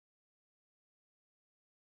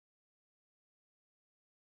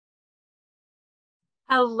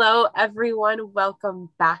Hello, everyone. Welcome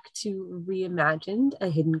back to Reimagined, a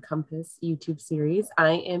Hidden Compass YouTube series. I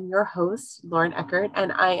am your host, Lauren Eckert,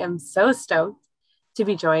 and I am so stoked to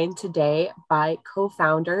be joined today by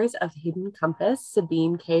co-founders of Hidden Compass,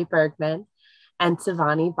 Sabine K. Bergman and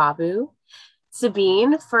Savani Babu.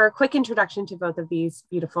 Sabine, for a quick introduction to both of these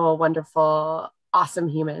beautiful, wonderful, awesome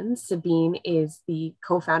humans, Sabine is the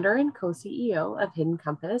co-founder and co-CEO of Hidden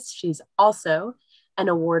Compass. She's also an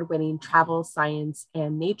award-winning travel, science,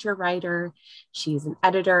 and nature writer. She's an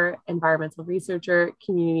editor, environmental researcher,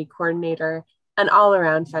 community coordinator, an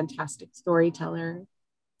all-around fantastic storyteller.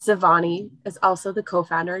 Savani is also the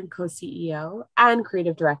co-founder and co-CEO and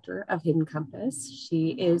creative director of Hidden Compass.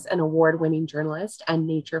 She is an award-winning journalist and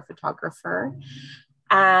nature photographer.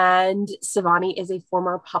 And Savani is a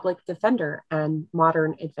former public defender and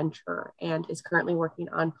modern adventurer and is currently working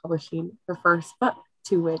on publishing her first book,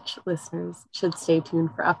 to which listeners should stay tuned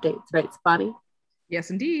for updates, right, Savani? Yes,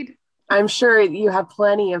 indeed. I'm sure you have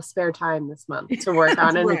plenty of spare time this month to work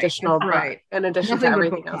on an additional book, in addition to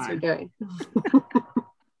everything else you're doing.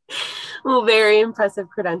 Well, very impressive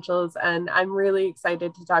credentials, and I'm really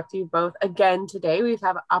excited to talk to you both again today. We've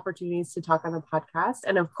had opportunities to talk on the podcast,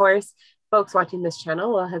 and of course, folks watching this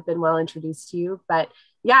channel will have been well introduced to you, but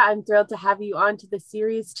yeah, I'm thrilled to have you on to the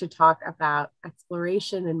series to talk about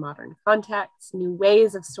exploration in modern contexts, new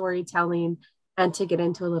ways of storytelling, and to get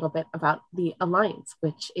into a little bit about the Alliance,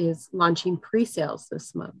 which is launching pre-sales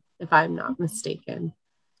this month, if I'm not mistaken.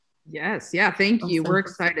 Yes. Yeah. Thank you. We're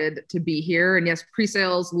excited to be here. And yes,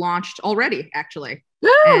 pre-sales launched already, actually.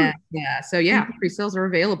 And pre-sales are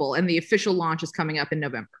available and the official launch is coming up in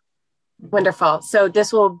November. Wonderful. So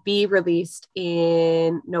this will be released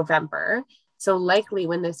in November. So likely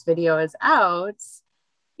when this video is out,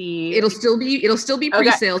 it'll still be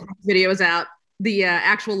pre-sales. Okay. Video is out. The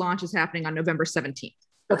actual launch is happening on November 17th.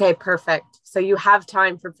 Okay, perfect. So you have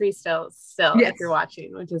time for pre-sales still, yes, if you're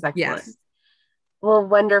watching, which is excellent. Yes. Well,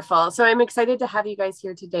 wonderful. So I'm excited to have you guys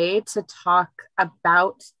here today to talk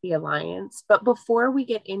about the Alliance. But before we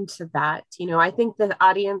get into that, I think the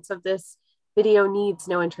audience of this video needs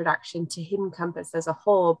no introduction to Hidden Compass as a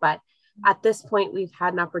whole, but at this point, we've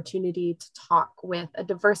had an opportunity to talk with a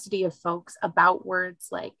diversity of folks about words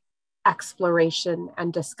like exploration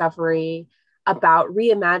and discovery, about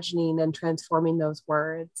reimagining and transforming those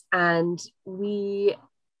words. And we,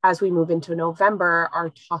 as we move into November,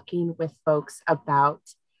 are talking with folks about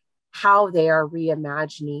how they are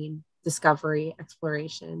reimagining discovery,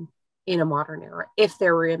 exploration in a modern era, if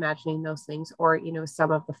they're reimagining those things, or,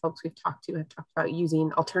 some of the folks we've talked to have talked about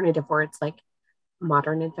using alternative words like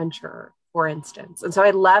modern adventure, for instance. And so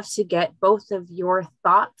I'd love to get both of your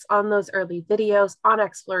thoughts on those early videos, on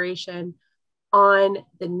exploration, on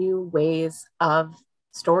the new ways of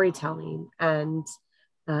storytelling and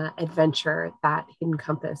adventure that Hidden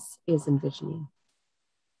Compass is envisioning.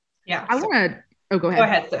 Yeah. Go ahead. Go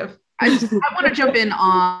ahead, Siv. I want to jump in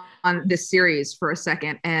on this series for a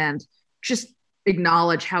second and just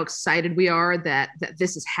acknowledge how excited we are that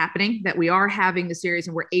this is happening, that we are having the series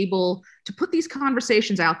and we're able to put these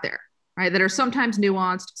conversations out there, right? That are sometimes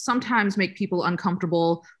nuanced, sometimes make people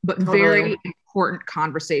uncomfortable, but very important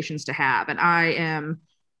conversations to have. And I am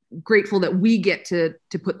grateful that we get to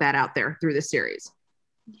put that out there through this series.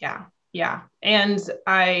 Yeah. Yeah. And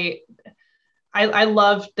I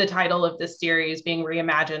love the title of this series being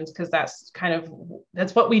Reimagined, because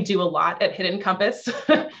that's what we do a lot at Hidden Compass.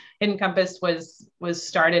 Hidden Compass was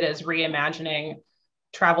started as reimagining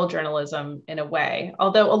travel journalism in a way,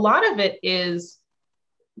 although a lot of it is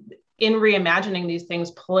in reimagining these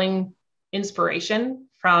things, pulling inspiration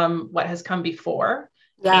from what has come before.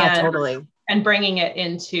 Yeah, totally. And bringing it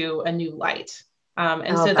into a new light.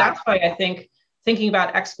 That's why I think thinking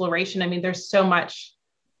about exploration, I mean, there's so much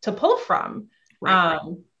to pull from. Right.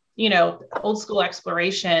 Old school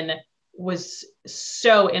exploration was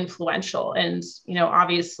so influential. And,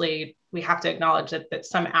 obviously we have to acknowledge that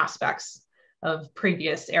some aspects of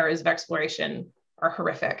previous eras of exploration are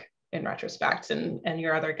horrific in retrospect. And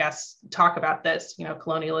your other guests talk about this,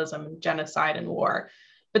 colonialism, genocide, and war.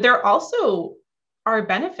 But there also are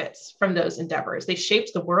benefits from those endeavors. They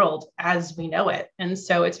shaped the world as we know it. And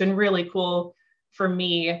so it's been really cool for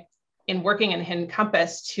me in working in Hidden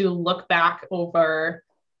Compass to look back over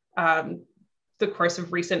the course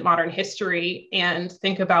of recent modern history and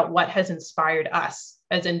think about what has inspired us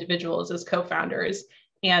as individuals, as co-founders,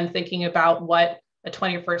 and thinking about what a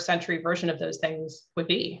 21st century version of those things would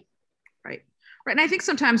be. Right. Right. And I think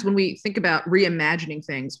sometimes when we think about reimagining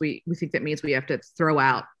things, we think that means we have to throw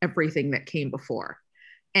out everything that came before.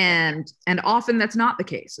 And often that's not the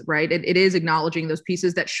case, right? It is acknowledging those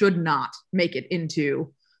pieces that should not make it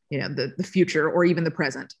into the future or even the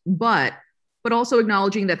present, but also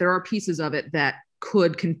acknowledging that there are pieces of it that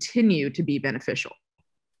could continue to be beneficial.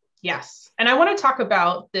 Yes. And I want to talk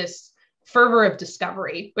about this fervor of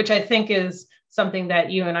discovery, which I think is something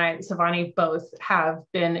that you and I, Savani, both have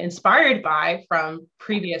been inspired by from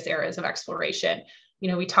previous eras of exploration.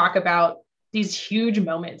 We talk about these huge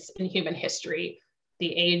moments in human history,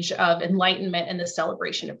 the age of enlightenment and the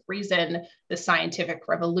celebration of reason, the scientific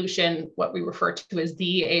revolution, what we refer to as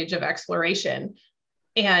the age of exploration,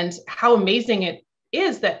 and how amazing it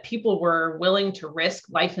is that people were willing to risk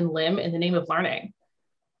life and limb in the name of learning.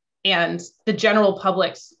 And the general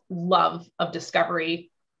public's love of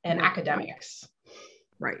discovery and academics.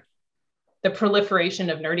 Right. The proliferation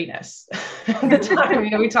of nerdiness at the time.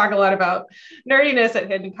 We talk a lot about nerdiness at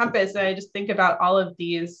Hidden Compass, and I just think about all of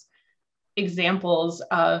these examples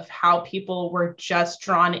of how people were just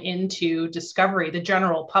drawn into discovery, the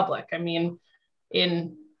general public. I mean,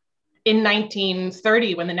 in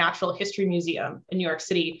 1930, when the Natural History Museum in New York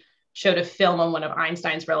City showed a film on one of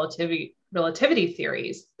Einstein's relativity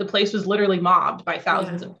theories, the place was literally mobbed by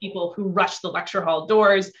thousands of people who rushed the lecture hall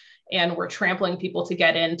doors and were trampling people to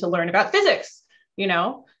get in to learn about physics,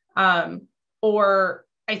 or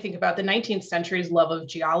I think about the 19th century's love of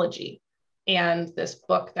geology and this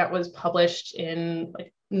book that was published in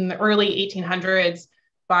the early 1800s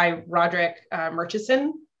by Roderick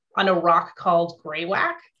Murchison on a rock called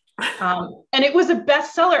Greywacke. And it was a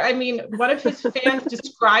bestseller. I mean, one of his fans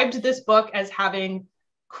described this book as having,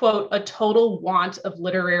 quote, a total want of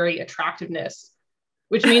literary attractiveness,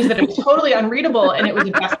 which means that it was totally unreadable, and it was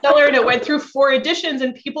a bestseller, and it went through 4 editions,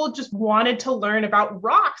 and people just wanted to learn about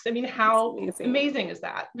rocks. I mean, how amazing is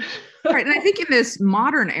that? Right. And I think in this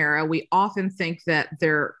modern era, we often think that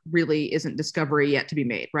there really isn't discovery yet to be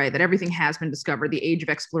made, right? That everything has been discovered. The age of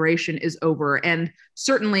exploration is over. And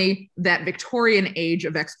certainly that Victorian age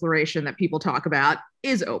of exploration that people talk about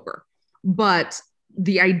is over. But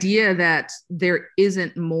the idea that there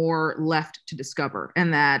isn't more left to discover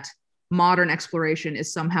and that modern exploration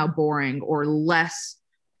is somehow boring or less,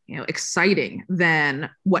 exciting than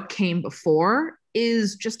what came before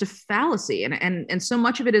is just a fallacy. And so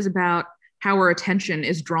much of it is about how our attention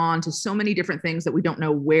is drawn to so many different things that we don't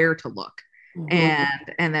know where to look.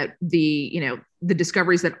 Mm-hmm. And that the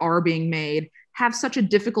discoveries that are being made have such a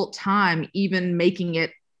difficult time even making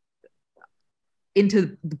it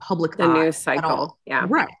into the public the news cycle. Yeah.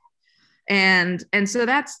 Right. And so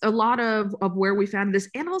that's a lot of where we found this,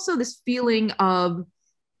 and also this feeling of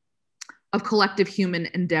collective human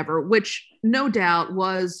endeavor, which no doubt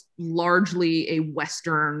was largely a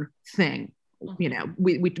Western thing.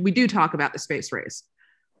 We do talk about the space race,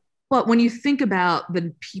 but when you think about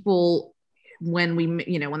the people when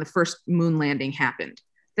the first moon landing happened,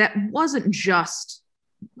 that wasn't just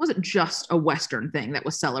a Western thing that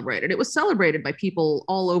was celebrated. It was celebrated by people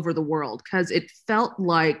all over the world because it felt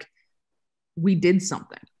like we did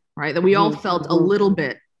something, right? That we all felt a little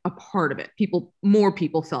bit a part of it. More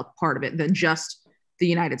people felt part of it than just the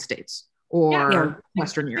United States or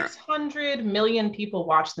Western Europe. 600 million people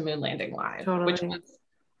watched the moon landing live, which was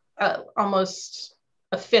almost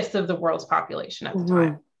a fifth of the world's population at the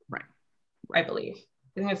time. Right. I believe.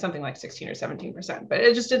 I think it's something like 16 or 17%, but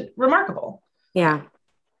it just remarkable. Yeah.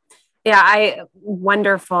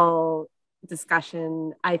 Wonderful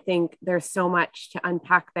discussion. I think there's so much to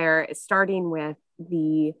unpack there, starting with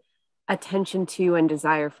the attention to and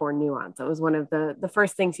desire for nuance. It was one of the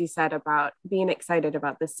first things you said about being excited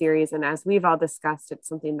about this series. And as we've all discussed, it's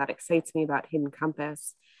something that excites me about Hidden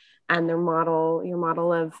Compass and your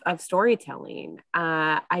model of storytelling.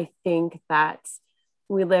 I think that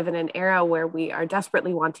we live in an era where we are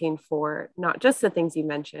desperately wanting for not just the things you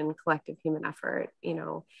mentioned, collective human effort,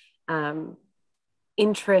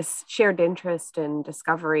 shared interest and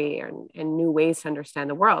discovery and new ways to understand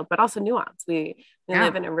the world, but also nuance. We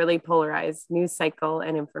live in a really polarized news cycle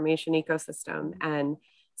and information ecosystem. And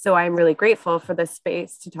so I'm really grateful for this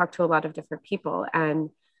space to talk to a lot of different people and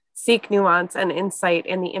seek nuance and insight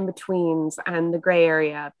in the in-betweens and the gray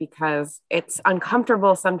area, because it's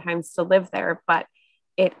uncomfortable sometimes to live there, but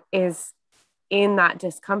it is in that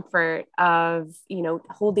discomfort of,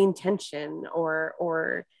 holding tension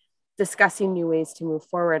or discussing new ways to move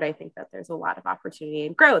forward. I think that there's a lot of opportunity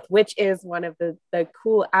and growth, which is one of the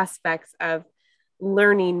cool aspects of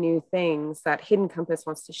learning new things that Hidden Compass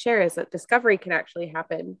wants to share, is that discovery can actually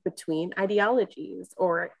happen between ideologies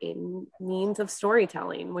or in means of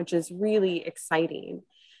storytelling, which is really exciting.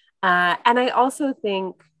 And I also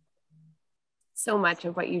think so much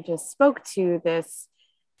of what you just spoke to, this,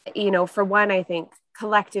 for one, I think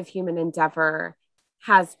collective human endeavor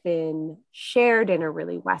has been shared in a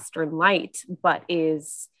really Western light, but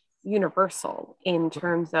is universal in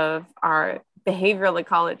terms of our behavioral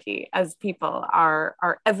ecology as people,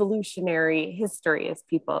 our evolutionary history as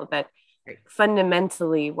people, that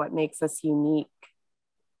fundamentally what makes us unique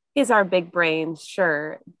is our big brains,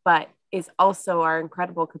 sure, but is also our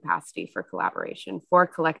incredible capacity for collaboration, for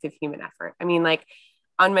collective human effort. I mean, like,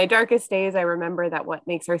 on my darkest days, I remember that what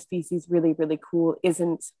makes our species really, really cool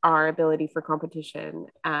isn't our ability for competition.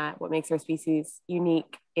 What makes our species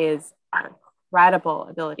unique is our incredible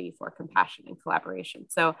ability for compassion and collaboration.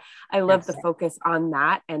 So I love the focus on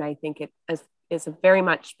that. And I think it is very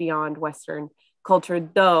much beyond Western culture,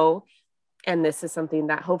 though. And this is something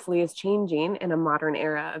that hopefully is changing in a modern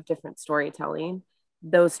era of different storytelling.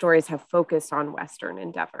 Those stories have focused on Western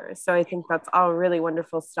endeavors. So I think that's all really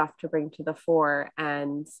wonderful stuff to bring to the fore.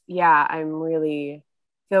 And yeah,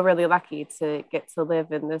 feel really lucky to get to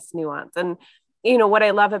live in this nuance. And, you know, what I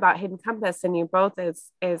love about Hidden Compass and you both is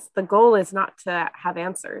the goal is not to have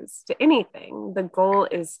answers to anything. The goal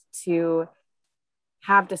is to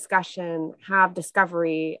have discussion, have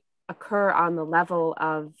discovery occur on the level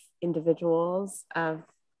of individuals, of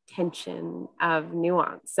tension, of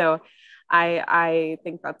nuance. So I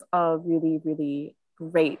think that's a really, really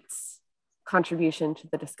great contribution to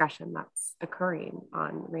the discussion that's occurring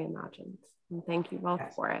on Reimagined. And thank you both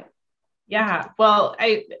for it. Yeah, well,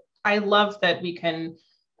 I love that we can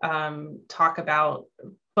talk about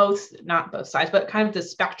not both sides, but kind of the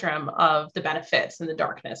spectrum of the benefits and the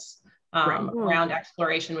darkness around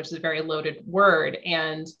exploration, which is a very loaded word.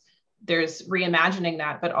 And there's reimagining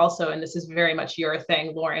that, but also, and this is very much your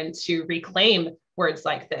thing, Lauren, to reclaim words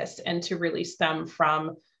like this and to release them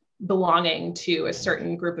from belonging to a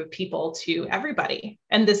certain group of people to everybody.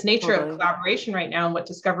 And this nature of collaboration right now and what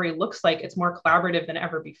discovery looks like, it's more collaborative than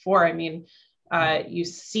ever before. I mean, you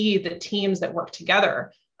see the teams that work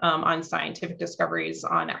together on scientific discoveries,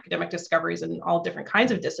 on academic discoveries, and all different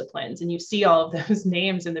kinds of disciplines. And you see all of those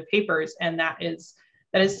names in the papers. And that is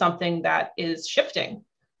something that is shifting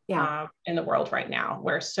in the world right now,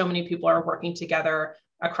 where so many people are working together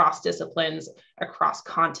across disciplines, across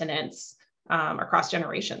continents, across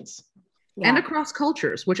generations. And across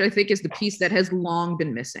cultures, which I think is the piece that has long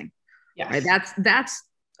been missing. Yes. Right? That's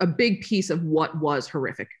a big piece of what was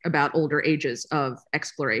horrific about older ages of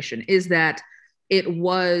exploration, is that it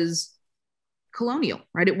was colonial,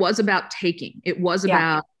 right? It was about taking. It was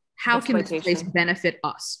about how can this place benefit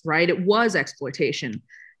us, right? It was exploitation.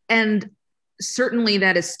 And certainly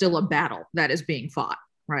that is still a battle that is being fought,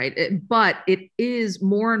 right? But it is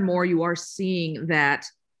more and more, you are seeing that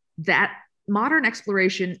modern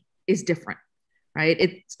exploration is different, right?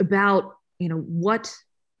 It's about, what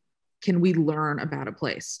can we learn about a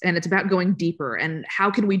place? And it's about going deeper, and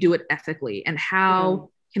how can we do it ethically? And how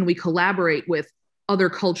can we collaborate with other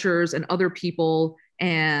cultures and other people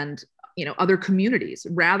and, other communities,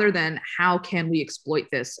 rather than how can we exploit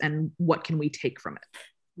this and what can we take from it?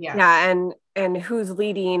 Yes. Yeah. And who's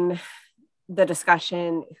leading the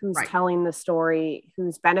discussion, who's telling the story,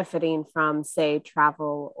 who's benefiting from, say,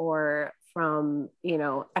 travel or from,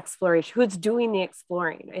 exploration, who's doing the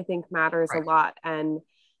exploring, I think matters a lot. And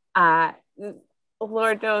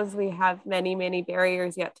Lord knows we have many, many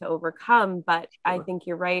barriers yet to overcome, but I think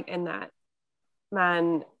you're right in that,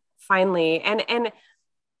 man, finally. And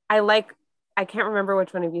I can't remember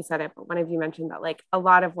which one of you said it, but one of you mentioned that, like, a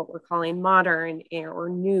lot of what we're calling modern or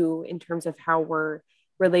new in terms of how we're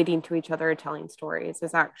relating to each other, telling stories,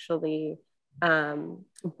 is actually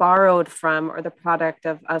borrowed from, or the product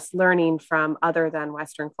of us learning from other than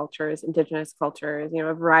Western cultures, indigenous cultures.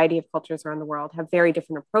 A variety of cultures around the world have very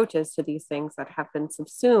different approaches to these things that have been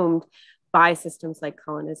subsumed by systems like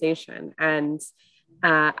colonization. And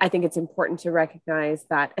I think it's important to recognize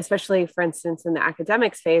that, especially, for instance, in the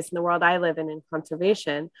academic space, in the world I live in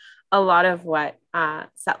conservation, a lot of what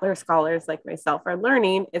settler scholars like myself are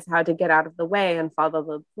learning is how to get out of the way and follow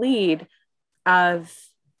the lead of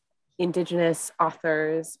Indigenous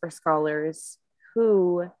authors or scholars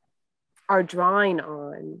who are drawing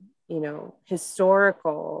on,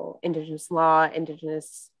 historical Indigenous law,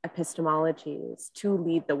 Indigenous epistemologies to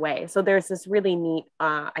lead the way. So there's this really neat,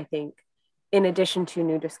 I think, in addition to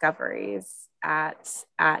new discoveries at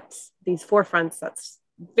these forefronts that's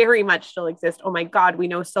very much still exist. Oh my God, we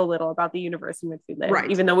know so little about the universe in which we live,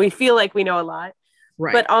 even though we feel like we know a lot.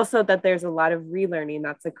 But also that there's a lot of relearning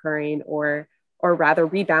that's occurring, or rather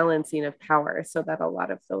rebalancing of power, so that a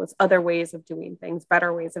lot of those other ways of doing things,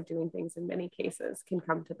 better ways of doing things in many cases, can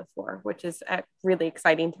come to the fore, which is a really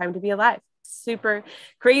exciting time to be alive. Super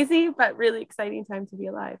crazy, but really exciting time to be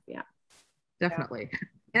alive. Yeah, definitely.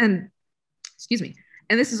 And excuse me.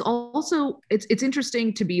 And this is also, it's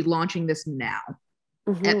interesting to be launching this now,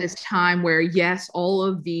 at this time where, yes, all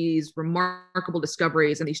of these remarkable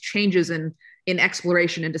discoveries and these changes in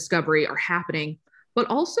exploration and discovery are happening, but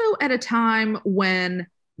also at a time when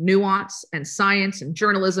nuance and science and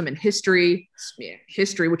journalism and history,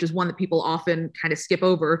 which is one that people often kind of skip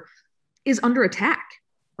over, is under attack,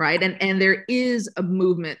 right? And there is a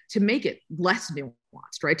movement to make it less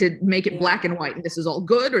nuanced, right? To make it black and white, and this is all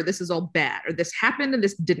good or this is all bad, or this happened and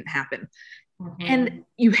this didn't happen. And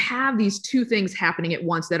you have these two things happening at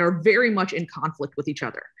once that are very much in conflict with each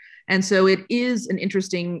other. And so it is an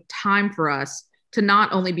interesting time for us to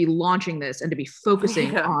not only be launching this and to be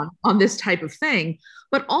focusing on this type of thing,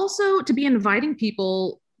 but also to be inviting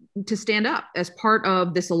people to stand up as part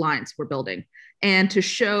of this alliance we're building, and to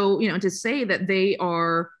show, to say that they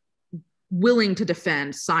are willing to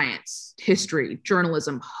defend science, history,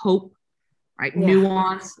 journalism, hope, right?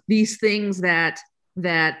 Nuance, these things that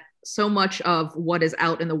so much of what is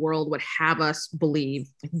out in the world would have us believe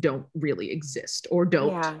don't really exist or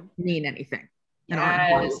don't mean anything.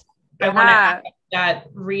 I want to add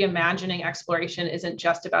that reimagining exploration isn't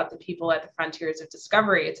just about the people at the frontiers of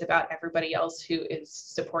discovery. It's about everybody else who is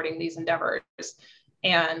supporting these endeavors,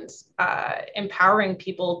 and empowering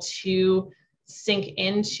people to sink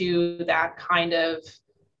into that kind of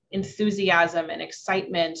enthusiasm and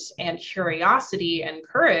excitement and curiosity and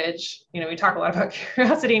courage. We talk a lot about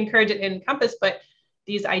curiosity and courage in Compass, but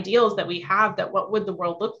these ideals that we have, that what would the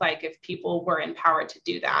world look like if people were empowered to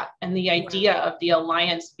do that? And the idea of the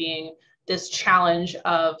alliance being this challenge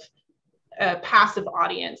of a passive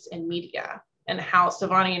audience in media, and how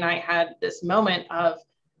Savani and I had this moment of,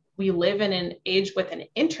 we live in an age with an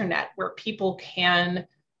internet where people can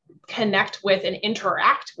connect with and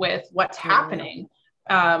interact with what's happening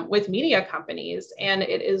with media companies, and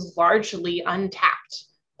it is largely untapped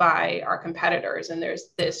by our competitors. And there's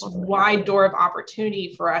this wide door of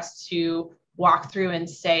opportunity for us to walk through and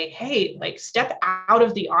say, hey, like, step out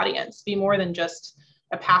of the audience, be more than just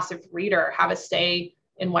a passive reader, have a say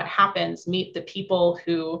in what happens, meet the people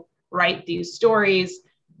who write these stories.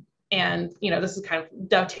 And, this is kind of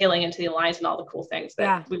dovetailing into the alliance and all the cool things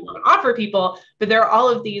that we want to offer people. But there are all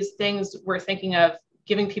of these things we're thinking of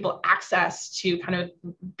giving people access to, kind of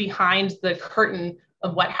behind the curtain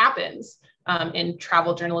of what happens in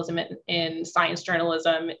travel journalism, in science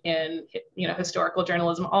journalism, in historical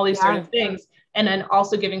journalism, all these sort of things. And then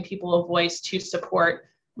also giving people a voice to support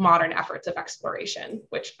modern efforts of exploration,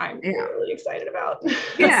 which I'm really excited about.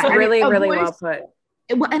 Yeah, really well put.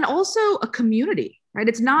 And also a community, right?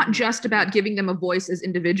 It's not just about giving them a voice as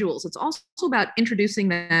individuals. It's also about introducing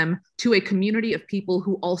them to a community of people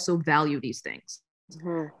who also value these things.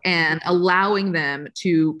 And allowing them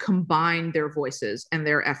to combine their voices and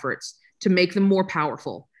their efforts to make them more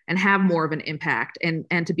powerful and have more of an impact, and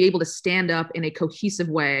to be able to stand up in a cohesive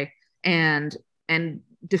way and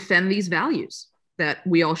defend these values that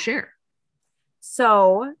we all share.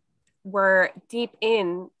 So we're deep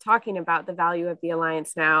in talking about the value of the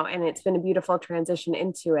alliance now, and it's been a beautiful transition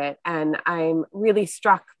into it. And I'm really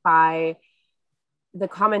struck by the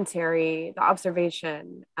commentary, the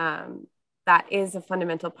observation, that is a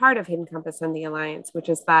fundamental part of Hidden Compass and the Alliance, which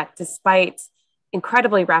is that despite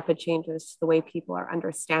incredibly rapid changes to the way people are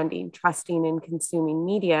understanding, trusting, and consuming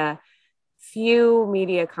media, few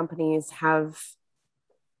media companies have,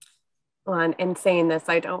 and saying this,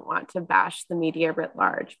 I don't want to bash the media writ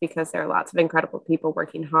large, because there are lots of incredible people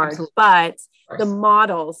working hard, but the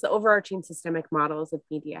models, the overarching systemic models of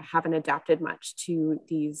media haven't adapted much to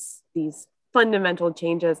these fundamental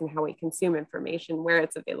changes in how we consume information, where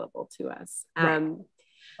it's available to us.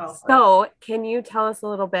 So can you tell us a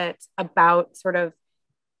little bit about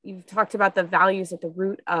you've talked about the values at the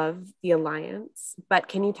root of the Alliance, but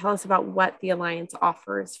can you tell us about what the Alliance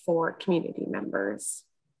offers for community members?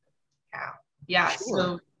 Yeah. Sure.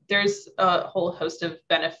 So there's a whole host of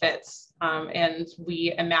benefits, and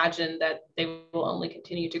we imagine that they will only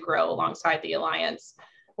continue to grow alongside the Alliance.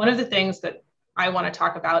 One of the things that I want to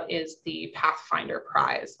talk about is the Pathfinder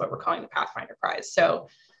Prize, what we're calling the Pathfinder Prize. So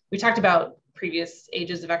we talked about previous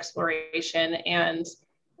ages of exploration, and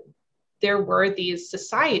there were these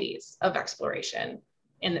societies of exploration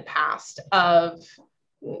in the past of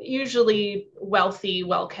usually wealthy,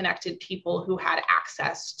 well-connected people who had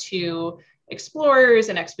access to explorers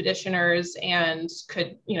and expeditioners and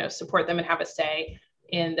could, support them and have a say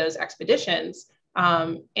in those expeditions.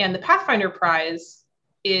 And the Pathfinder Prize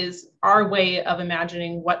is our way of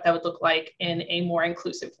imagining what that would look like in a more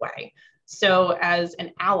inclusive way. So as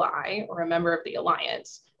an ally or a member of the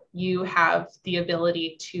Alliance, you have the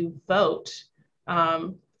ability to vote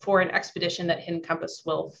for an expedition that Hidden Compass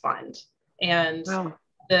will fund. And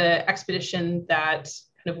the expedition that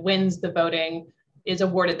kind of wins the voting is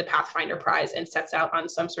awarded the Pathfinder Prize and sets out on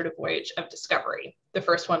some sort of voyage of discovery. The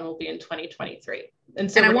first one will be in 2023.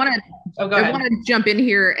 And so I want to jump in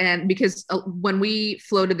here, and because when we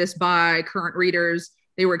floated this by current readers,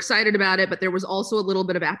 they were excited about it, but there was also a little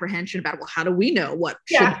bit of apprehension about, well, how do we know what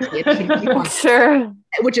should be sure,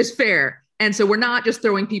 which is fair. And so we're not just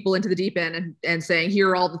throwing people into the deep end and saying, here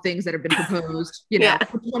are all the things that have been proposed, which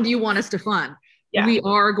one do you want us to fund? Yeah. We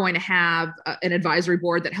are going to have an advisory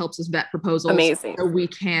board that helps us vet proposals. Amazing. So we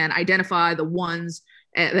can identify the ones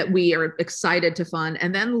that we are excited to fund,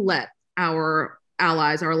 and then let our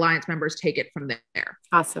allies, our alliance members, take it from there.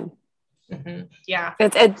 Awesome. Mm-hmm. Yeah.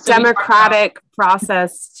 It's a democratic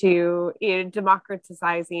process to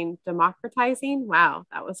democratizing. Wow.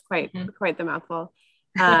 That was quite the mouthful.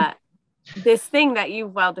 This thing that you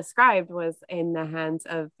well described was in the hands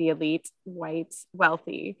of the elite, white,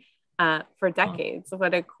 wealthy, for decades.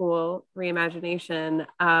 What a cool reimagination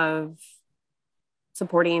of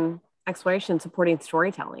supporting exploration, supporting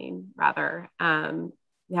storytelling, rather.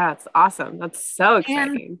 It's awesome. That's so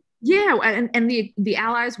exciting. And the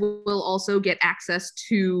allies will also get access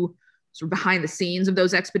to sort of behind the scenes of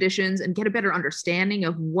those expeditions and get a better understanding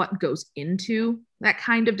of what goes into that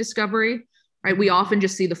kind of discovery. Right? We often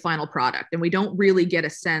just see the final product, and we don't really get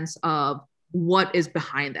a sense of what is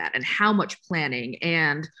behind that and how much planning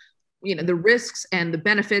and the risks and the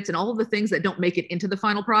benefits and all of the things that don't make it into the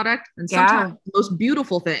final product. And sometimes the most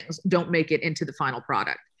beautiful things don't make it into the final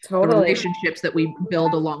product. Totally. The relationships that we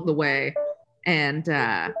build along the way, and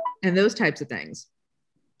those types of things.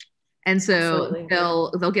 And so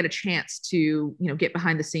they'll get a chance to get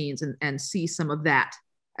behind the scenes and see some of that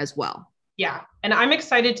as well. Yeah. And I'm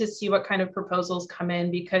excited to see what kind of proposals come in,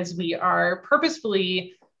 because we are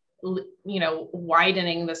purposefully,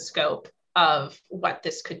 widening the scope of what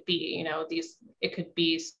this could be. It could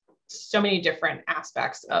be so many different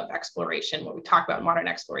aspects of exploration. When we talk about modern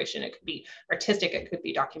exploration, it could be artistic, it could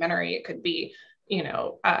be documentary, it could be,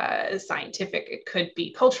 scientific, it could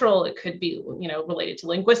be cultural, it could be, related to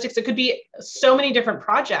linguistics, it could be so many different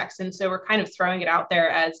projects. And so we're kind of throwing it out there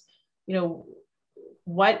as,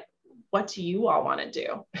 what do you all want to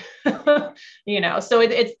do? So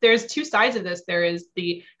there's two sides of this. There is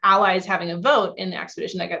the allies having a vote in the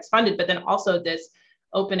expedition that gets funded, but then also this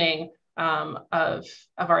opening of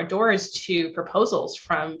our doors to proposals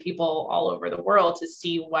from people all over the world to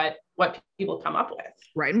see what people come up with.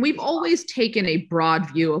 Right. And we've always taken a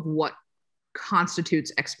broad view of what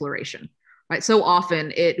constitutes exploration, right? So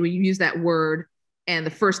often we use that word, and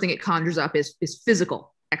the first thing it conjures up is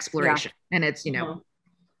physical exploration. Yeah. And it's,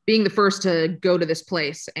 being the first to go to this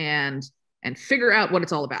place and figure out what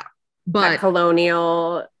it's all about. But that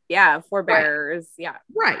colonial, forebears. Right. Yeah.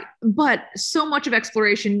 Right. But so much of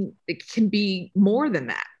exploration, it can be more than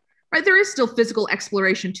that. Right. There is still physical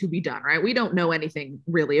exploration to be done, right? We don't know anything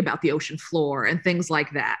really about the ocean floor and things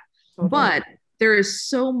like that. Mm-hmm. But there is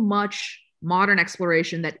so much modern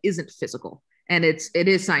exploration that isn't physical. And it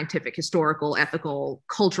is scientific, historical, ethical,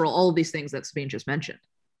 cultural, all of these things that Sabine just mentioned.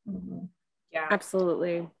 Mm-hmm. Yeah,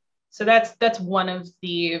 absolutely. So that's one of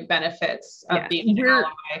the benefits of being an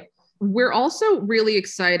ally. We're also really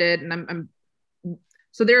excited, and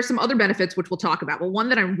so there are some other benefits which we'll talk about. Well, one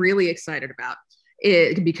that I'm really excited about,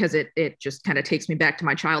 because it just kind of takes me back to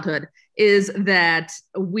my childhood, is that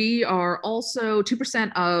we are also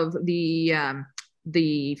 2% of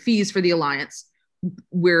the fees for the Alliance.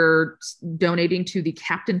 We're donating to the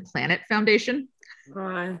Captain Planet Foundation.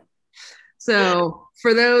 So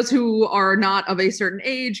for those who are not of a certain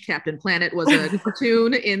age, Captain Planet was a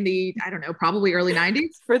cartoon in the, probably early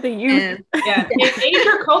 90s. For the youth. Age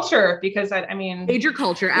or culture, because age or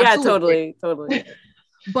culture, absolutely. Yeah, totally.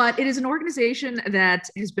 But it is an organization that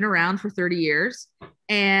has been around for 30 years.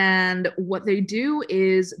 And what they do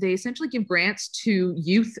is they essentially give grants to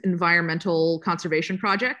youth environmental conservation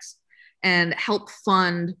projects and help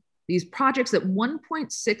fund these projects that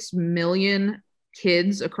 1.6 million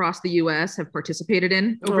kids across the US have participated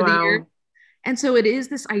in over the year. And so it is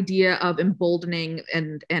this idea of emboldening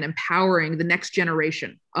and empowering the next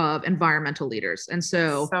generation of environmental leaders. And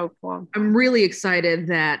so cool. I'm really excited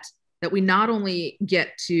that we not only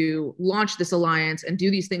get to launch this alliance and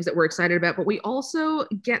do these things that we're excited about, but we also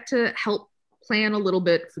get to help plan a little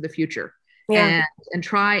bit for the future. And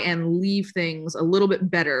try and leave things a little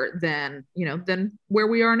bit better than where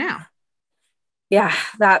we are now. Yeah,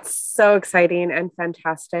 that's so exciting and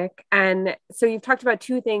fantastic. And so you've talked about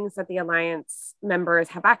two things that the Alliance members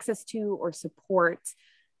have access to or support.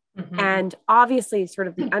 Mm-hmm. And obviously sort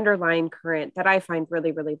of the underlying current that I find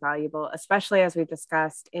really, really valuable, especially as we've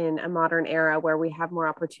discussed in a modern era where we have more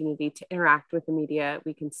opportunity to interact with the media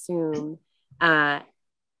we consume,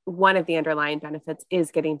 one of the underlying benefits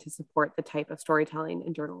is getting to support the type of storytelling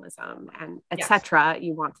and journalism and etc.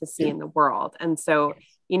 you want to see in the world. And so,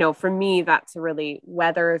 you know, for me, that's really,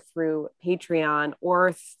 whether through Patreon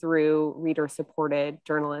or through reader supported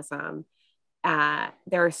journalism,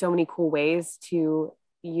 there are so many cool ways to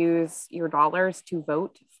use your dollars to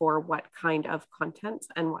vote for what kind of content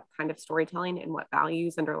and what kind of storytelling and what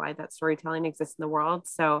values underlie that storytelling exists in the world.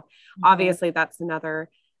 So obviously that's another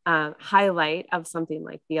highlight of something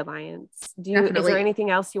like the Alliance. Is there anything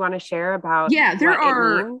else you want to share about? Yeah, there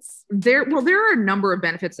are a number of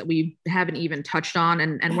benefits that we haven't even touched on,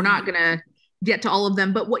 and we're not going to get to all of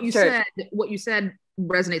them, but what you said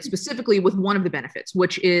resonates specifically with one of the benefits,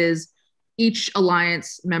 which is each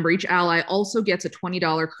Alliance member, each ally also gets a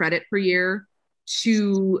 $20 credit per year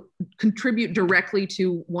to contribute directly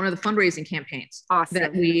to one of the fundraising campaigns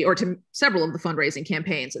or to several of the fundraising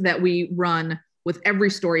campaigns that we run with every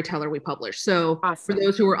storyteller we publish. So for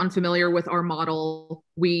those who are unfamiliar with our model,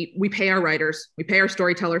 we pay our writers, we pay our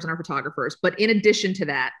storytellers and our photographers. But in addition to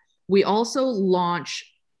that, we also launch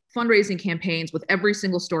fundraising campaigns with every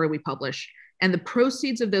single story we publish. And the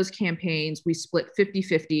proceeds of those campaigns, we split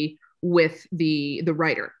 50-50 with the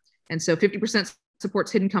writer. And so 50%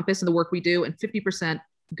 supports Hidden Compass and the work we do, and 50%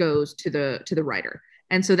 goes to the writer.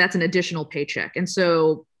 And so that's an additional paycheck. And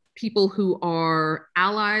so people who are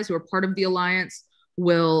allies, who are part of the Alliance,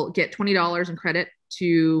 will get $20 in credit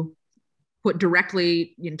to put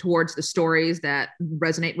directly towards the stories that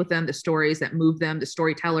resonate with them, the stories that move them, the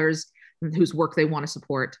storytellers whose work they want to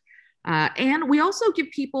support. And we also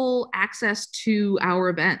give people access to our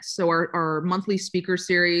events. So our monthly speaker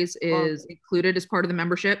series is included as part of the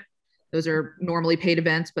membership. Those are normally paid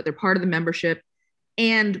events, but they're part of the membership.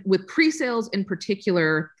 And with pre-sales in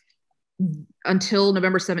particular, until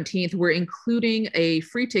November 17th, we're including a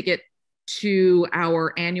free ticket to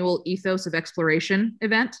our annual Ethos of Exploration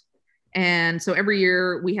event. And so every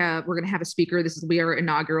year we're going to have a speaker. This will be our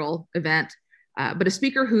inaugural event, but a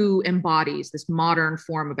speaker who embodies this modern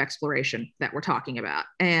form of exploration that we're talking about.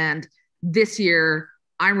 And this year,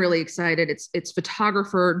 I'm really excited. It's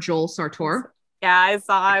photographer Joel Sartor. Yeah,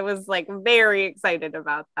 I was like very excited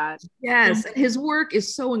about that. Yes, his work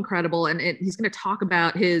is so incredible. And he's going to talk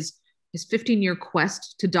about his 15-year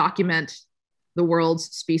quest to document the world's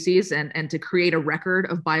species and to create a record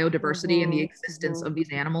of biodiversity and the existence of these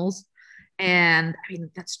animals. And I mean,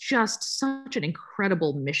 that's just such an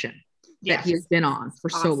incredible mission that he has been on for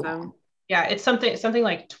so long. Yeah, it's something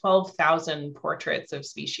like 12,000 portraits of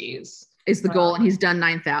species is the goal. And he's done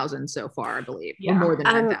 9,000 so far, I believe, or more than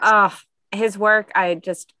 9,000. His work,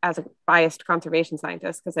 as a biased conservation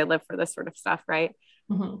scientist, because I live for this sort of stuff, right?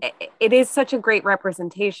 It is such a great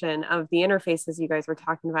representation of the interfaces you guys were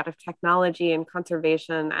talking about, of technology and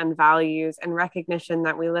conservation and values and recognition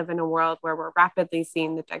that we live in a world where we're rapidly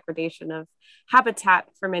seeing the degradation of habitat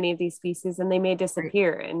for many of these species, and they may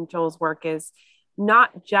disappear. And Joel's work is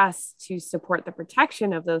not just to support the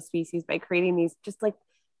protection of those species by creating these just like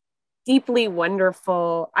deeply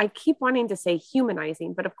wonderful, I keep wanting to say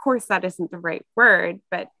humanizing, but of course that isn't the right word,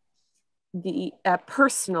 but the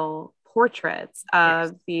personal portraits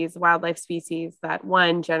of these wildlife species that,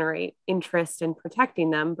 one, generate interest in protecting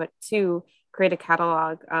them, but two, create a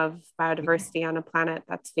catalog of biodiversity on a planet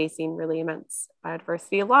that's facing really immense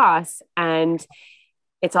biodiversity loss. And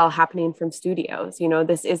it's all happening from studios. You know,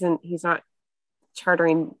 he's not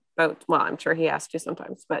chartering boats. Well, I'm sure he has to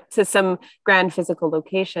sometimes, but to some grand physical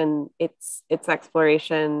location, it's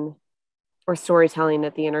exploration or storytelling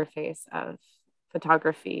at the interface of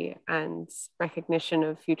photography and recognition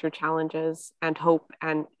of future challenges and hope.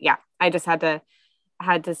 And yeah, I just had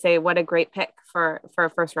to say what a great pick for a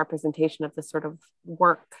first representation of the sort of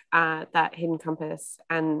work that Hidden Compass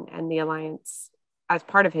and the Alliance as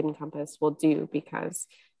part of Hidden Compass will do, because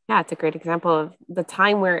it's a great example of the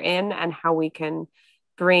time we're in and how we can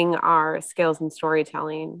bring our skills and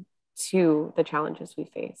storytelling to the challenges we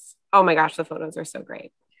face. Oh my gosh, the photos are so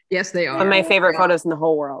great. Yes, they are. Some of my favorite photos in the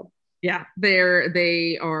whole world. Yeah,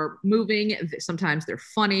 they are moving. Sometimes they're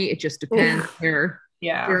funny. It just depends. They're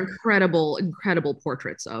incredible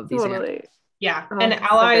portraits of these animals. Yeah, and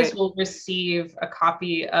allies will receive a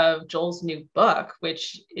copy of Joel's new book,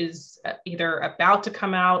 which is either about to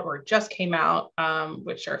come out or just came out,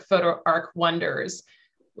 which are Photo Arc Wonders,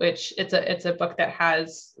 which it's a book that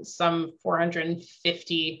has some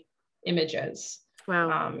 450 images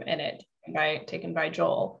in it taken by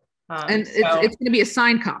Joel. And it's going to be a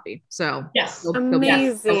signed copy. So yes,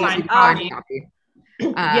 amazing. Signed copy.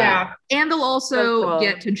 And they'll also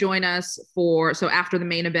get to join us so after the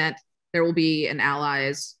main event, there will be an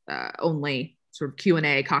allies only sort of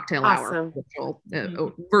Q&A cocktail hour,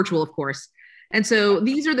 virtual of course. And so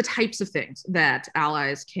these are the types of things that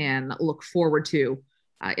allies can look forward to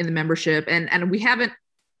in the membership. And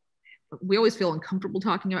we always feel uncomfortable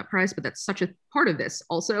talking about price, but that's such a part of this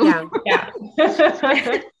also. Yeah.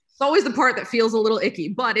 It's always the part that feels a little icky,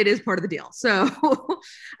 but it is part of the deal. So,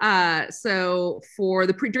 for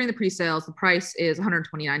during the pre-sales, the price is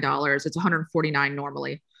 $129. It's $149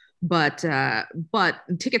 normally, but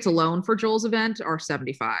tickets alone for Joel's event are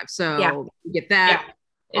 $75. So you get that.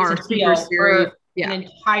 It's a deal for an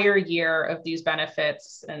entire year of these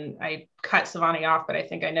benefits. And I cut Savani off, but I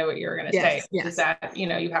think I know what you're going to say. Is that, you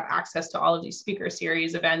have access to all of these speaker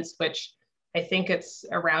series events, which I think it's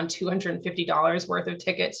around $250 worth of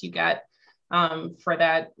tickets you get for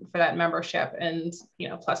that membership, and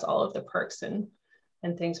plus all of the perks and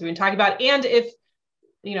things we've been talking about. And if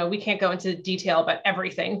we can't go into detail about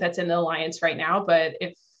everything that's in the Alliance right now, but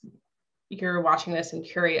if you're watching this and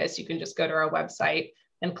curious, you can just go to our website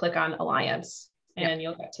and click on Alliance, and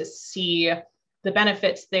you'll get to see the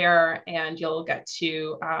benefits there, and you'll get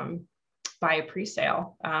to buy a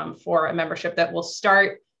pre-sale for a membership that will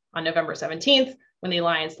start on November 17th when the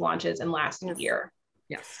Alliance launches and lasts a year.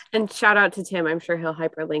 Yes. And shout out to Tim. I'm sure he'll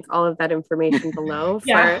hyperlink all of that information below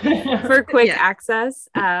for quick access.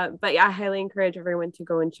 But I highly encourage everyone to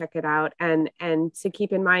go and check it out, and to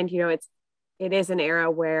keep in mind, it is an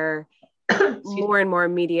era where more and more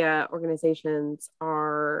media organizations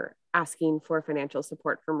are asking for financial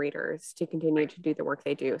support from readers to continue to do the work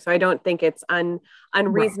they do. So I don't think it's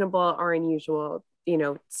unreasonable or unusual,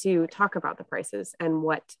 to talk about the prices and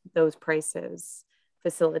what those prices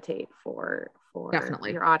facilitate for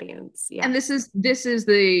definitely your audience. Yeah. And this is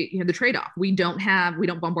the the trade-off. We don't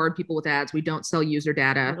bombard people with ads. We don't sell user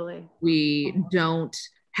data. Totally. We don't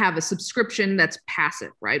have a subscription that's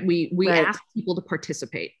passive, right? We ask people to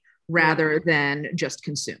participate rather than just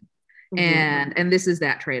consume. Mm-hmm. And this is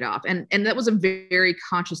that trade-off. And that was a very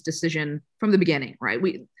conscious decision from the beginning, right?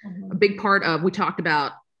 A big part of, we talked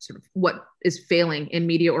about sort of what is failing in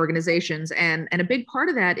media organizations. And a big part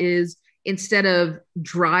of that is, instead of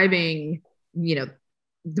driving,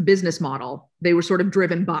 the business model, they were sort of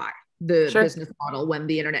driven by the business model when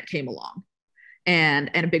the internet came along. And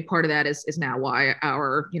a big part of that is now why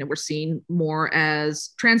we're seen more as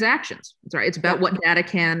transactions. That's right. It's about what data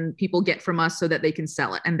can people get from us so that they can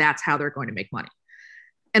sell it. And that's how they're going to make money.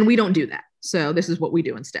 And we don't do that. So this is what we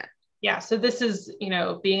do instead. Yeah. So this is,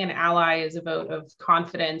 being an ally is a vote of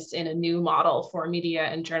confidence in a new model for media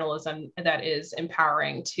and journalism that is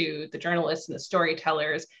empowering to the journalists and the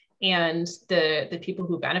storytellers and the people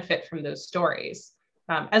who benefit from those stories.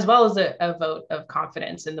 As well as a vote of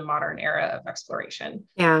confidence in the modern era of exploration.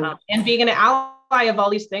 Yeah. And being an ally of all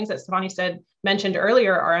these things that Stefani mentioned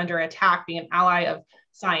earlier are under attack, being an ally of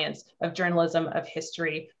science, of journalism, of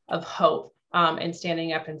history, of hope, and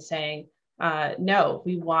standing up and saying, no,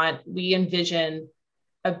 we envision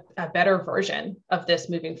a better version of this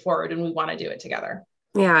moving forward, and we want to do it together.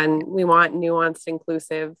 Yeah. And we want nuanced,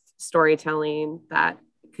 inclusive storytelling that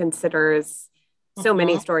considers, so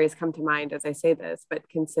many stories come to mind as I say this, but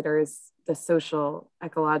considers the social,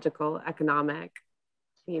 ecological, economic,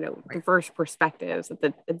 diverse perspectives at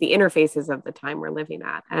the interfaces of the time we're living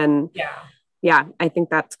at. And I think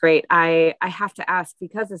that's great. I have to ask,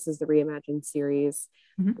 because this is the Reimagined series,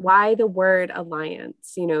 why the word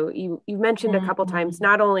alliance? You mentioned a couple times,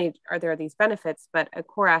 not only are there these benefits, but a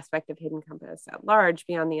core aspect of Hidden Compass at large,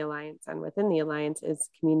 beyond the Alliance and within the Alliance, is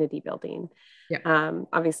community building. Yeah.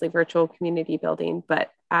 Obviously virtual community building,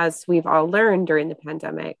 but as we've all learned during the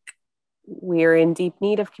pandemic, we're in deep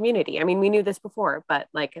need of community. I mean, we knew this before, but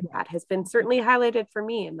that has been certainly highlighted for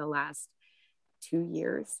me in the last 2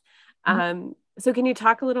 years. So can you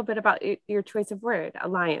talk a little bit about your choice of word,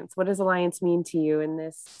 alliance? What does alliance mean to you in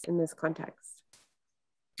this context?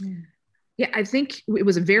 Yeah,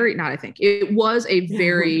 it was a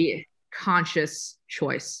very conscious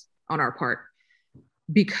choice on our part,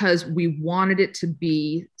 because we wanted it to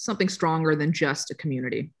be something stronger than just a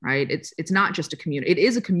community, right? It's not just a community. It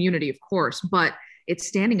is a community, of course, but it's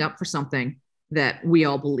standing up for something that we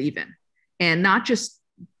all believe in, and not just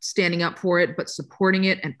standing up for it, but supporting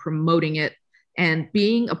it and promoting it and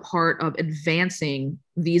being a part of advancing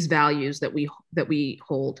these values that we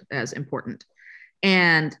hold as important.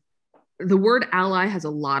 And the word ally has a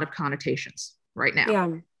lot of connotations right now. Yeah.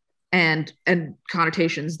 And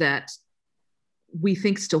connotations that we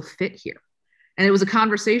think still fit here. And it was a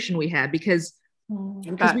conversation we had because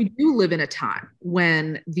we do live in a time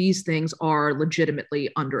when these things are legitimately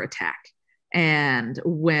under attack. And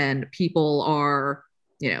when people are,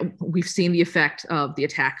 we've seen the effect of the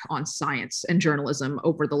attack on science and journalism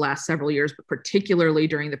over the last several years, but particularly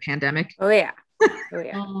during the pandemic. Oh yeah. Oh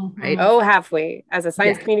yeah. Right. Oh, have we? As a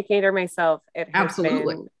science communicator myself, it has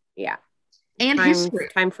absolutely been, and history.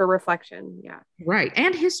 Time for reflection. Yeah. Right.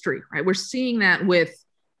 And history, right? We're seeing that with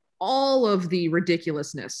all of the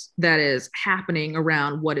ridiculousness that is happening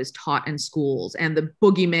around what is taught in schools and the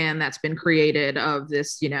boogeyman that's been created of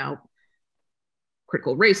this,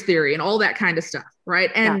 critical race theory and all that kind of stuff,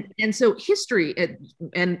 right? And so history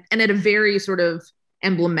and at a very sort of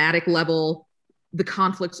emblematic level, the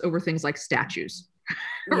conflicts over things like statues,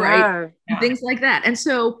 right? And things like that. And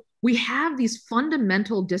so we have these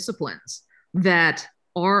fundamental disciplines that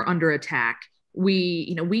are under attack.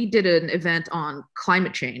 We did an event on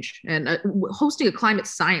climate change and hosting a climate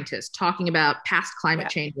scientist talking about past climate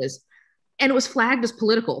changes. And it was flagged as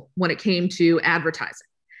political when it came to advertising.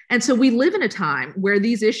 And so we live in a time where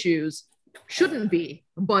these issues shouldn't be,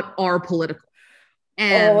 but are political.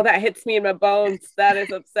 And that hits me in my bones. That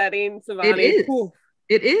is upsetting, Shivani. It is. Ooh.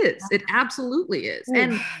 It is. It absolutely is. Ooh,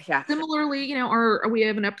 and similarly, we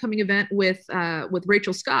have an upcoming event with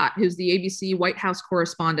Rachel Scott, who's the ABC White House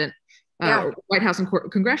correspondent, White House and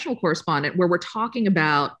congressional correspondent, where we're talking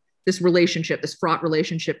about this fraught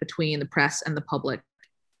relationship between the press and the public,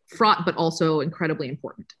 fraught, but also incredibly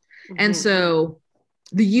important. Mm-hmm. And so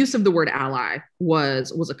the use of the word ally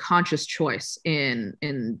was a conscious choice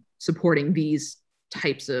in supporting these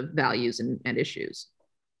types of values and issues.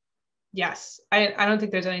 Yes, I don't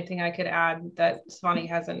think there's anything I could add that Shivani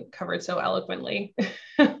hasn't covered so eloquently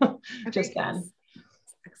just then.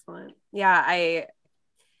 Excellent. Yeah,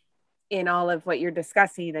 in all of what you're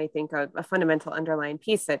discussing, I think a fundamental underlying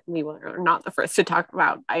piece that we are not the first to talk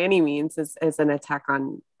about by any means is an attack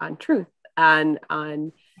on truth and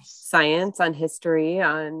on science, on history,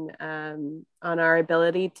 on our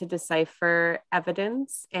ability to decipher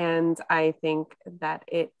evidence. And I think that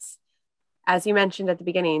it's, as you mentioned at the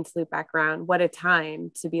beginning, to loop back around, what a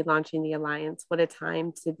time to be launching the Alliance, what a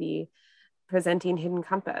time to be presenting Hidden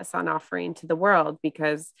Compass on offering to the world,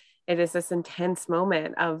 because it is this intense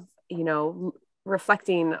moment of,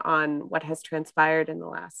 reflecting on what has transpired in the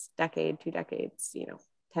last decade, 2 decades,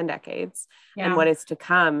 10 decades, and what is to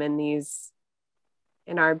come in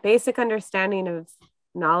our basic understanding of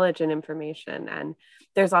knowledge and information. And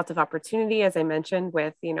there's lots of opportunity, as I mentioned,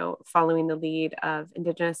 with, following the lead of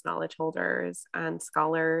Indigenous knowledge holders and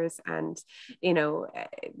scholars and,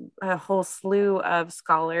 a whole slew of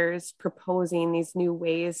scholars proposing these new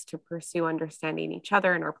ways to pursue understanding each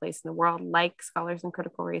other and our place in the world, like scholars in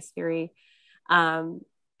critical race theory. And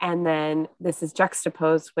then this is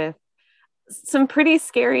juxtaposed with some pretty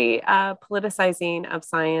scary politicizing of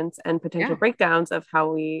science and potential breakdowns of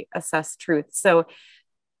how we assess truth. So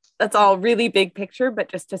that's all really big picture, but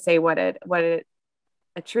just to say what a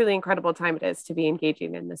truly incredible time it is to be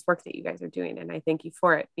engaging in this work that you guys are doing. And I thank you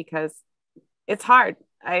for it, because it's hard.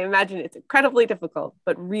 I imagine it's incredibly difficult,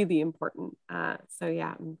 but really important. So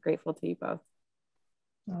yeah, I'm grateful to you both.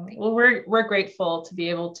 Well, we're grateful to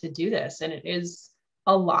be able to do this, and it is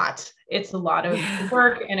a lot. It's a lot of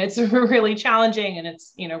work, and it's really challenging, and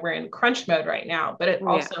it's, we're in crunch mode right now, but it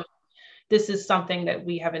also, this is something that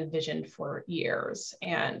we have envisioned for years.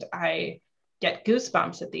 And I get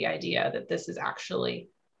goosebumps at the idea that this is actually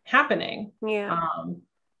happening.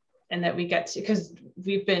 And that we get to, because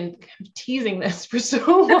we've been teasing this for so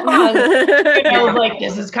long, like,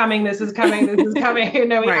 this is coming, this is coming, this is coming.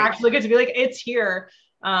 We actually get to be like, it's here.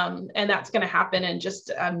 And that's going to happen in just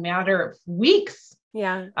a matter of weeks.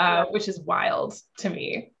 Which is wild to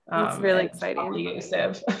me. It's really exciting.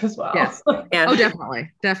 Elusive as well. Yes. Yeah. Oh,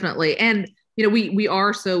 definitely. And we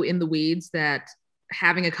are so in the weeds that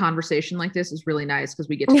having a conversation like this is really nice, because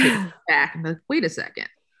we get to take it back and be like, wait a second,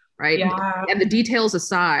 right? And the details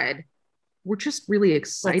aside, we're just really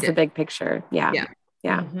excited. It's the big picture. Yeah.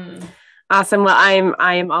 Mm-hmm. Awesome. Well,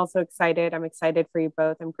 I am also excited. I'm excited for you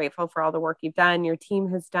both. I'm grateful for all the work you've done, your team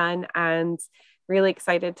has done, and really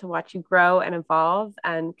excited to watch you grow and evolve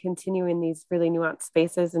and continue in these really nuanced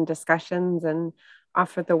spaces and discussions and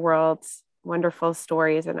offer the world wonderful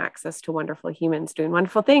stories and access to wonderful humans doing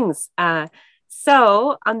wonderful things.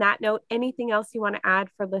 So on that note, anything else you want to add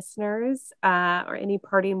for listeners or any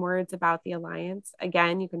parting words about the Alliance?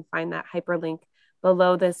 Again, you can find that hyperlink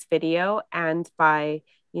below this video and by,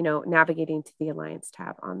 navigating to the Alliance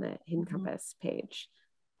tab on the Hidden Compass page.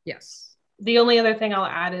 Yes. The only other thing I'll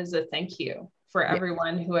add is a thank you for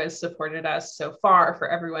everyone who has supported us so far, for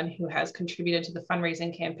everyone who has contributed to the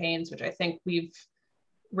fundraising campaigns, which I think we've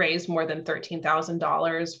raised more than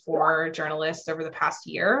 $13,000 for journalists over the past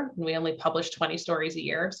year. And we only publish 20 stories a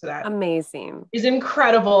year. So that amazing is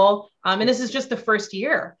incredible. And this is just the first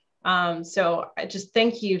year. So I just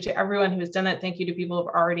thank you to everyone who has done that. Thank you to people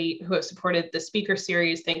who have supported the speaker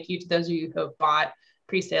series. Thank you to those of you who have bought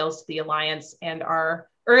pre-sales to the Alliance and our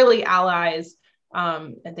early allies.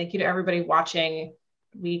 And thank you to everybody watching.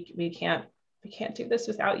 We can't do this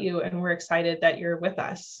without you, and we're excited that you're with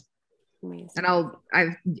us. Amazing. And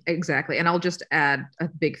I'll just add a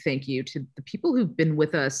big thank you to the people who've been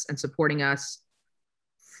with us and supporting us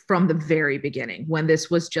from the very beginning, when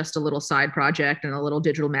this was just a little side project and a little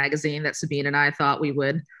digital magazine that Sabine and I thought we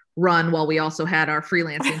would run while we also had our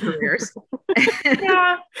freelancing careers.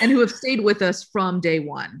 Yeah. And who have stayed with us from day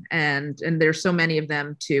one. And there's so many of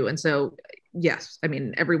them too. And so, yes, I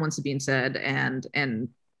mean, everyone Sabine said, and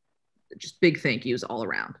just big thank yous all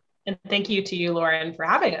around. And thank you to you, Lauren, for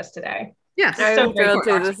having us today. Yes, I'm thrilled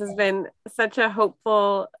too. This has been such a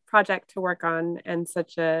hopeful project to work on and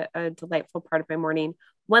such a delightful part of my morning.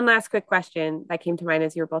 One last quick question that came to mind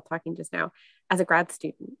as you were both talking just now. As a grad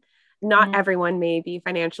student, not everyone may be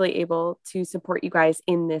financially able to support you guys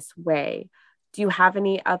in this way. Do you have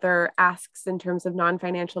any other asks in terms of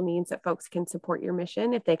non-financial means that folks can support your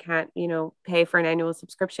mission if they can't, pay for an annual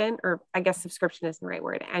subscription, or I guess subscription isn't the right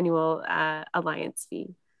word, annual Alliance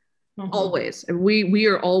fee? Always. We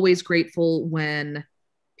are always grateful when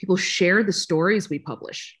people share the stories we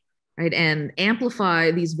publish, right? And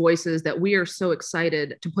amplify these voices that we are so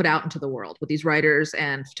excited to put out into the world with these writers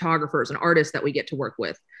and photographers and artists that we get to work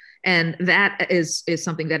with. And that is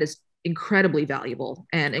something that is incredibly valuable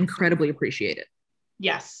and incredibly appreciated.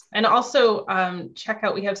 Yes. And also check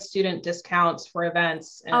out, we have student discounts for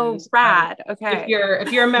events. And, rad. Okay.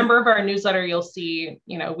 If you're a member of our newsletter, you'll see,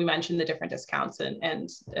 we mentioned the different discounts, and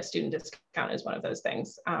a student discount is one of those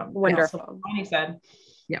things. Wonderful. Bonnie said.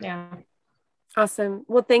 Yeah. Awesome.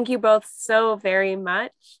 Well, thank you both so very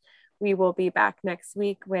much. We will be back next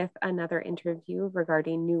week with another interview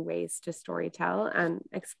regarding new ways to storytell and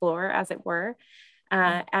explore, as it were.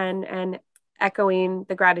 And echoing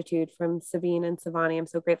the gratitude from Sabine and Savani. I'm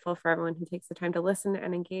so grateful for everyone who takes the time to listen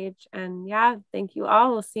and engage. And thank you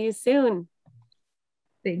all. We'll see you soon.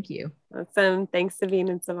 Thank you. Awesome. Thanks, Sabine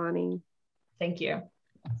and Savani. Thank you.